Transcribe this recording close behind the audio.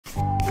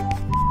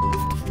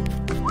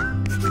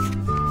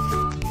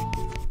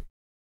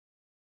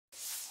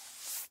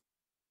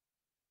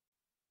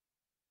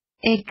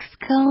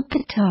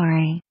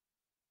Exculpatory.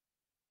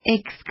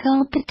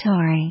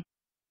 Exculpatory.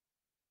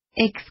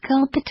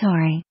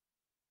 Exculpatory.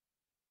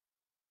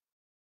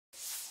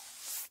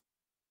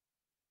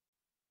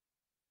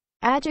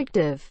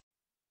 Adjective.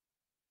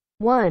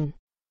 1.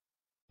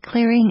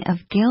 Clearing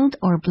of guilt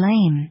or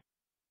blame.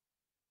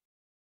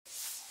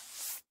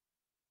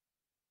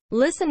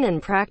 Listen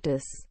and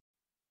practice.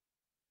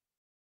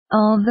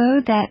 Although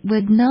that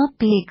would not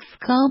be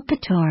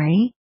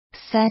exculpatory,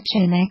 such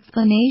an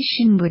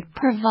explanation would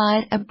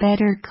provide a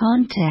better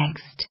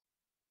context.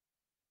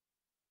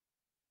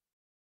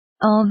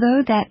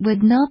 Although that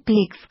would not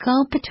be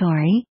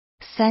exculpatory,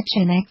 such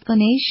an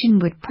explanation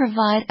would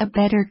provide a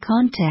better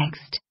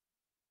context.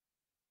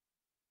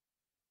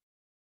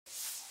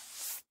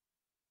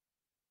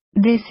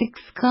 This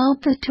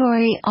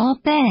exculpatory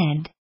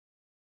op-ed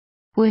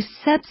was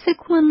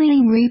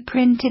subsequently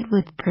reprinted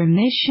with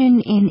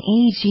permission in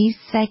AG's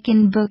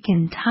second book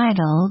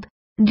entitled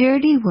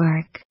Dirty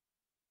Work.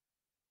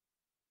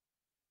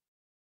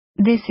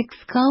 This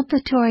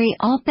exculpatory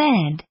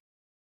op-ed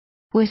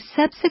was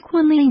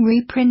subsequently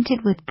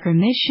reprinted with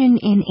permission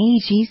in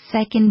AG's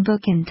second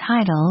book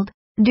entitled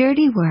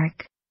Dirty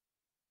Work.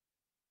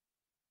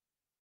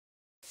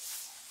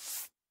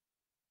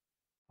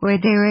 Where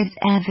there is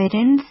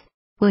evidence,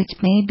 which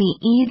may be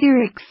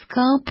either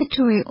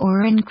exculpatory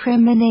or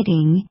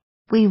incriminating,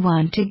 we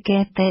want to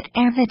get that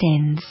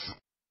evidence.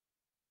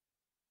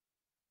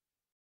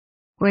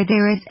 Where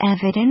there is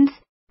evidence,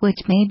 which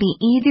may be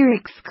either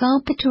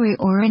exculpatory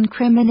or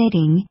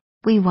incriminating,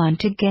 we want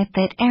to get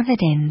that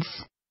evidence.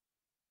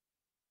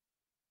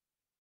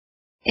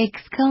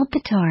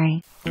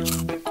 Exculpatory.